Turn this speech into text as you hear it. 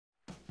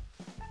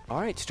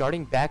Alright,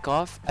 starting back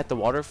off at the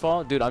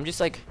waterfall. Dude, I'm just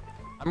like,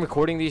 I'm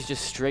recording these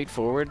just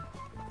straightforward.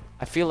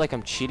 I feel like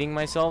I'm cheating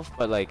myself,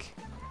 but like,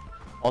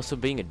 also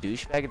being a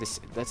douchebag,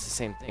 that's the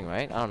same thing,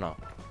 right? I don't know.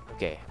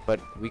 Okay, but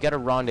we got a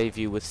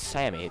rendezvous with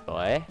Sammy,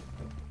 boy.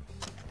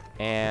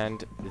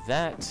 And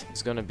that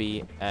is gonna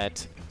be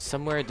at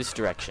somewhere in this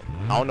direction.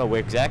 I don't know where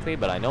exactly,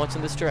 but I know it's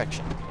in this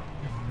direction.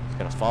 Just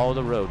gonna follow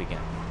the road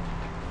again.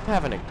 I'm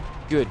having a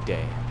good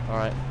day,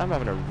 alright? I'm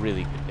having a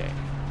really good day.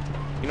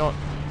 You know what?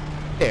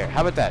 There,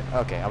 how about that?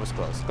 Okay, I was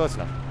close. Close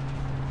enough.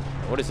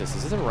 What is this?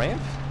 Is this a ramp?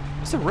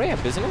 It's a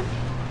ramp, isn't it?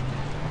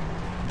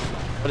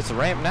 But it's a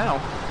ramp now.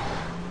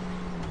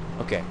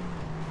 Okay.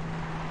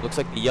 Looks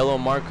like the yellow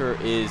marker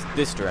is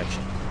this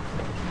direction.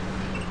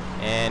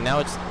 And now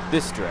it's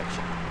this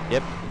direction.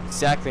 Yep,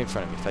 exactly in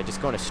front of me. If I just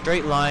go in a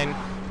straight line,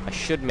 I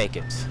should make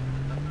it.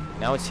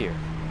 Now it's here.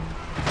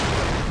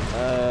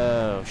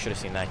 Oh, should have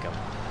seen that come.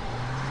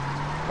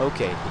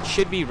 Okay, it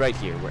should be right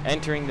here. We're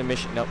entering the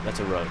mission. Nope,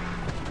 that's a road.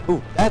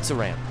 Ooh, that's a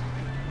ramp.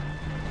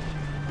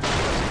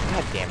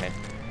 God damn it.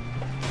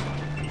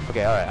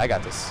 Okay, alright, I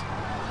got this.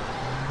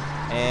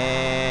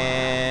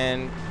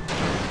 And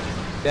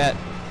that.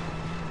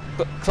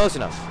 Close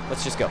enough.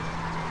 Let's just go.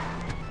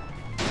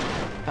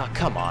 Oh,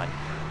 come on.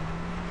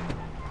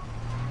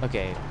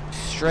 Okay,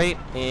 straight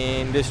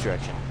in this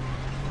direction.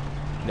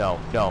 No,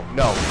 no,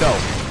 no, no.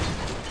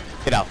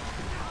 Get out.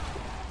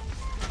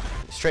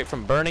 Straight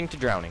from burning to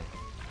drowning.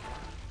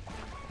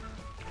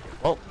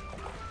 Well.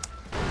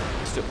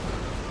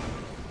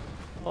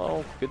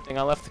 Oh, good thing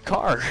I left the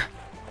car.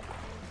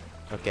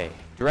 Okay,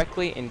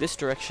 directly in this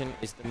direction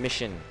is the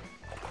mission.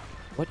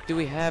 What do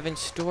we have in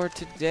store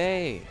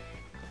today?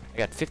 I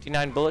got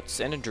 59 bullets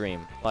and a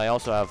dream. Well, I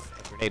also have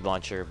a grenade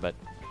launcher, but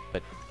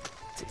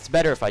it's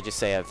better if I just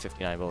say I have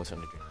 59 bullets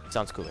and a dream. It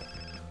sounds cooler.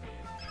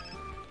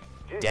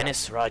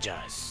 Dennis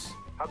Rajas.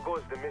 How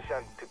goes the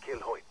mission to kill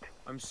Hoyt?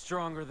 I'm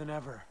stronger than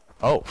ever.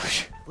 Oh,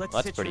 Let's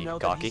that's pretty know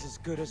cocky. that he's as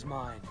good as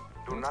mine.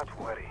 Do not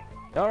worry.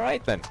 All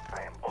right then.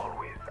 I am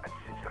always at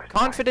Citra's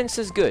Confidence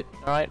is good.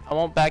 All right, I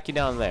won't back you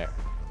down there.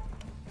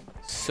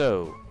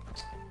 So,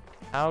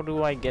 how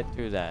do I get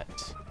through that?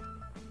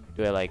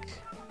 Do I like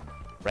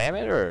ram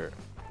it or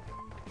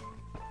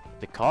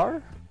the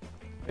car?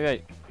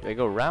 Maybe do I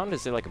go around?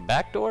 Is there like a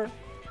back door?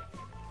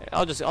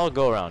 I'll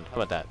go around. How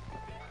about that?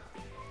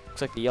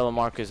 Looks like the yellow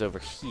marker is over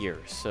here,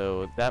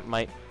 so that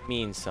might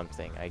mean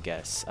something, I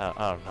guess.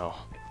 I don't know.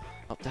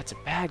 Oh, that's a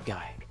bad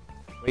guy.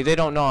 Wait, they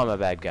don't know I'm a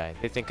bad guy.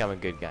 They think I'm a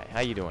good guy.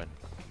 How you doing?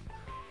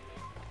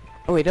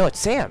 Oh wait, no, it's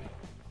Sam.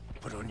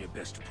 Put on your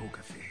best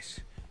poker face.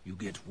 You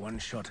get one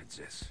shot at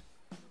this.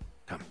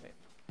 Come.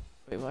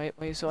 Wait, why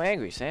are you so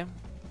angry, Sam?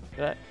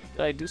 Did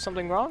I do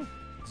something wrong?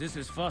 This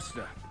is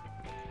Foster.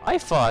 I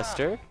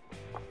Foster.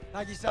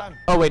 Nagi-san.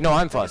 Oh wait, no,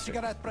 I'm Take a Foster.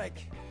 cigarette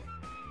break.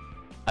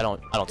 I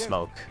don't Here.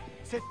 smoke.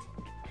 Sit.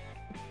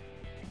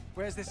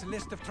 Where's this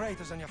list of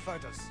traitors on your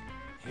photos?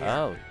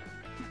 Oh.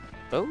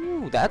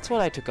 Oh, that's what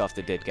I took off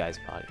the dead guy's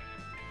body.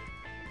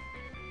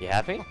 You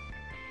happy?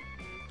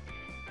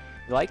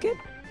 You like it?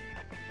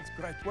 It's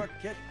great work,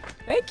 kid.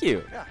 Thank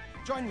you. Yeah,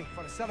 join me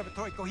for a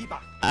celebratory cohiba.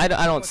 I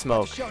don't What's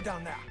smoke. the show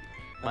down there?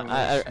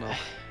 You're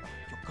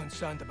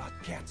concerned about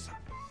cancer.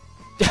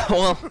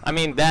 Well, I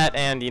mean that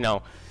and, you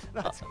know,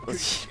 That's good.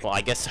 well, I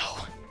guess so.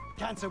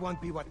 Cancer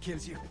won't be what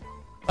kills you.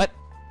 What?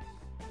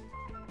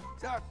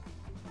 So,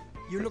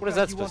 you look What does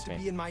like that you want supposed to to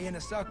mean? be in my inner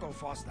circle,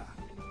 Foster.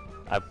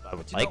 I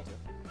would You like know,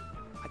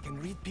 to. I can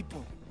read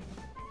people.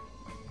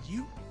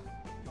 You're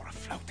a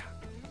floater.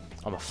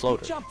 I'm a You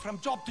floater. jump from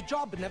job to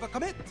job and never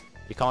commit.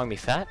 You calling me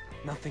fat?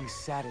 Nothing's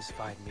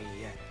satisfied me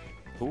yet.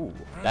 Ooh,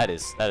 that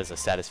is a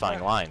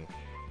satisfying line.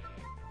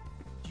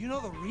 Do you know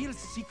the real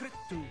secret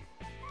to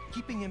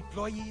keeping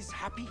employees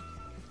happy?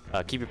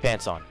 Keep your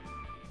pants on.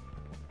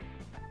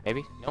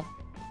 Maybe? No?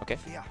 Okay.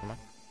 Fear. Come on.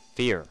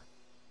 Fear.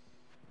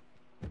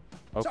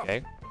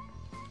 Okay.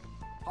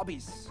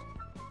 Hobbies.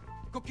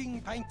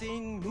 Cooking,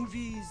 painting,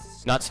 movies.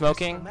 Not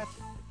smoking?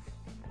 crystal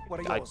meth. What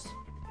are I- yours?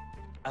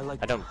 I like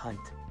I to don't- hunt.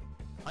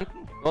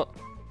 Well,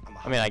 I'm a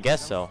I mean, I hunter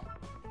guess myself. so.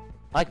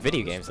 I like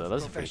video games List though. of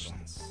Those are pretty cool.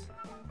 professions.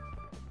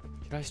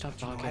 Should I stop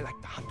You know, I talking?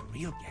 like to hunt a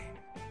real game.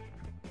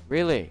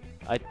 Really?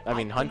 I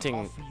mean, can hunting.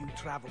 offer you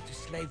travel to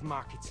slave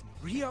markets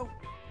in Rio,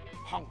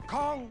 Hong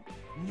Kong,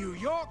 New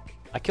York.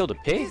 I killed a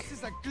pig. This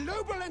is a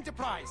global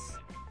enterprise.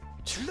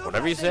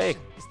 Whatever you say.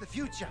 Globalization is the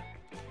future,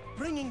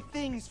 bringing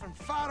things from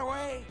far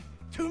away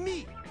to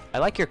me. I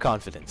like your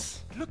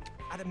confidence. Look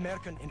at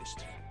American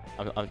industry.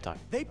 I'm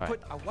talking. They All right.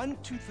 put a 1,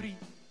 2, 3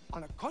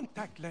 on a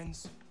contact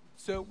lens,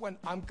 so when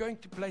I'm going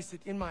to place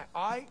it in my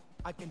eye,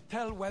 I can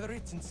tell whether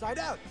it's inside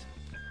out.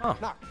 Huh.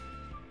 Now,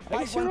 I why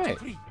guess you're 1, 2, right.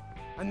 3,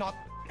 and not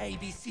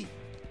ABC?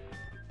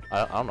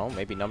 I don't know.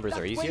 Maybe numbers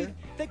That are easier. way,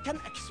 they can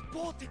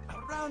export it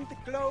around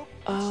the globe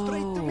and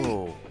straight to me.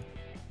 Oh,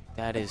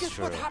 that is Guess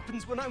true. what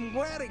happens when I'm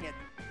wearing it?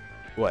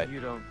 What? You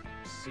don't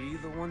see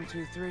the 1,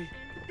 2, 3?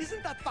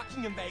 Isn't that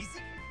fucking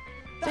amazing?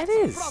 That That's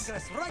is.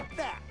 progress right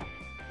there.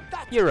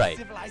 That's You're right.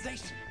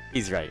 civilization.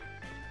 He's right.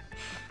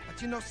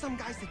 But you know, some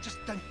guys, they just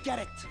don't get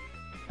it.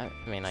 I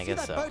mean, I See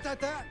guess that so. boat out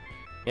there?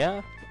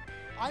 Yeah?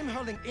 I'm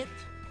holding it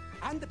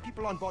and the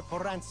people on board for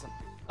ransom.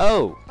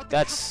 Oh, But the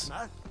that's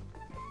customer,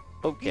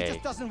 he okay.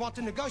 just doesn't want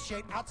to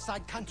negotiate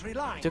outside country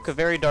lines. Took a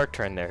very dark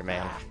turn there,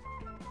 man. Ah,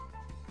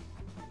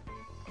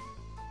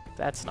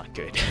 That's not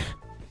good.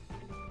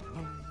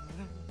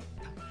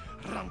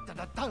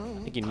 I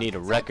think you need a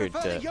record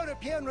prefer to- the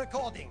European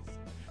recordings.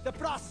 The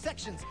brass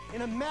sections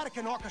in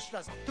American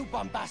orchestras too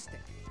bombastic.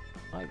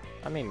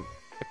 I mean,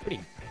 they're pretty.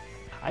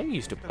 I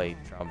used to play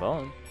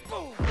trombone.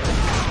 Boom.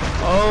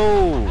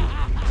 Oh,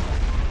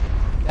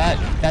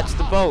 that's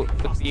the boat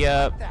with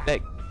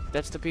the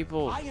that's the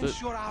people. I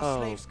ensure our Oh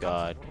slaves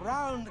God. come from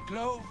around the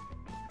globe.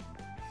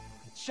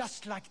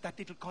 Just like that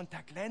little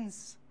contact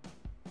lens,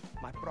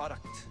 my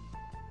product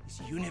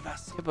is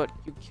universal. Yeah, but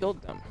you killed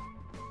them.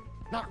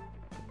 Now,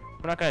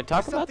 We're not gonna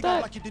talk there's about something I'd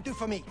that. like you to do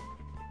for me.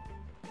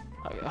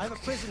 I have a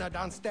prisoner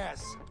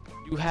downstairs.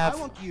 You I have.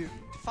 want you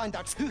to find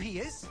out who he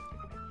is,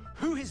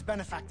 who his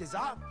benefactors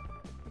are.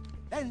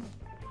 Then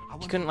I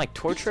want couldn't, like,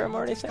 torture him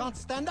or these anything? Can't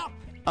stand up.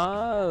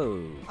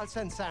 Oh. I'll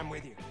send Sam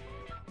with you.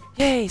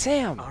 Yay,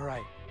 Sam. All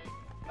right.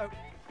 Oh,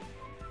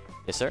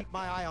 Yes, sir. keep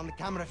my eye on the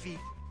camera feed.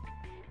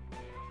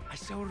 I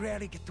so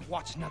rarely get to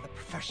watch another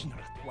professional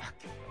at work.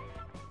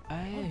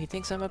 Oh, he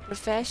thinks I'm a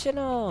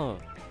professional.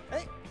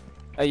 Hey,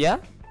 Yeah?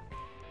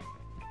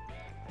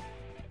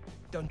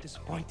 don't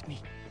disappoint me.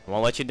 I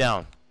won't let you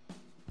down.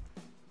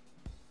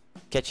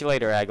 Catch you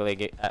later,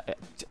 Agleg.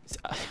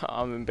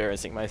 I'm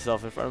embarrassing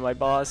myself in front of my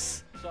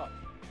boss. What's up?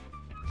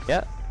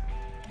 Yeah.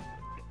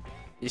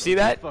 You see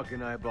that?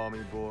 Fucking eyeball me,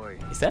 boy.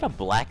 Is that a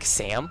black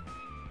Sam?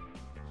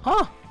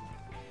 Huh.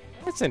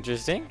 That's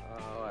interesting.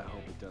 Oh, I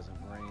hope it doesn't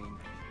rain.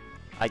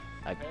 I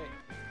Hey,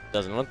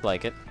 doesn't look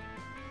like it.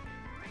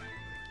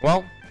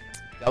 Well,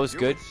 that was You're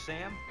good. with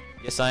Sam?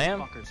 Yes, I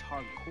am. Fucker's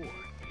hardcore.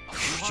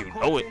 You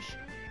hardcore know it. fish?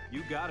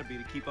 You gotta be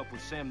to keep up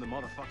with Sam the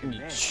motherfucking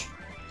man.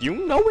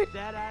 You know it.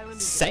 That island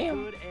is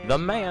Sam, good as the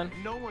mine. man.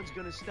 No one's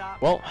gonna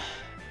stop. Well,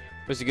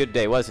 it was a good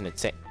day, wasn't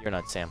it? You're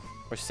not Sam.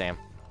 Where's Sam?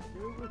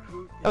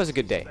 That was a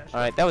good day.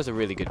 Alright, that was a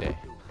really good day.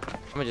 I'm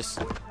gonna just...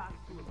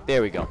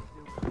 There we go.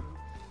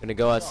 Gonna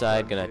go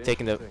outside, gonna take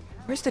in the...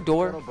 Where's the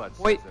door?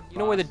 Wait, you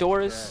know where the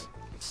door is?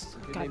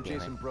 God damn it.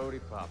 Jason Brody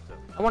popped up.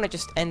 I want to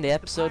just end the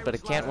episode, but I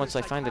can't once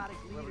I find the...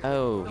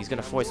 Oh, he's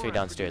gonna force me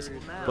downstairs.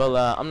 Well,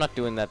 I'm not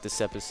doing that this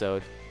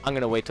episode. I'm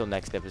gonna wait till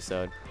next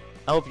episode.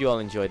 I hope you all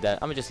enjoyed that.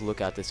 I'm gonna just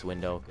look out this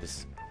window,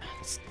 because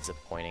it's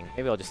disappointing.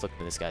 Maybe I'll just look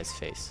into this guy's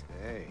face.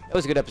 Hey. That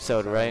was a good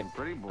episode, right?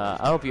 Pretty boy.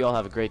 I hope you all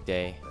have a great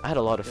day. I had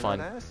a lot of You're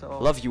fun. an asshole.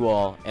 Love you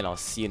all, and I'll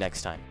see you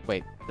next time.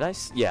 Wait, did I?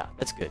 Yeah,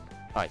 that's good.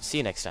 Alright, see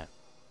you next time.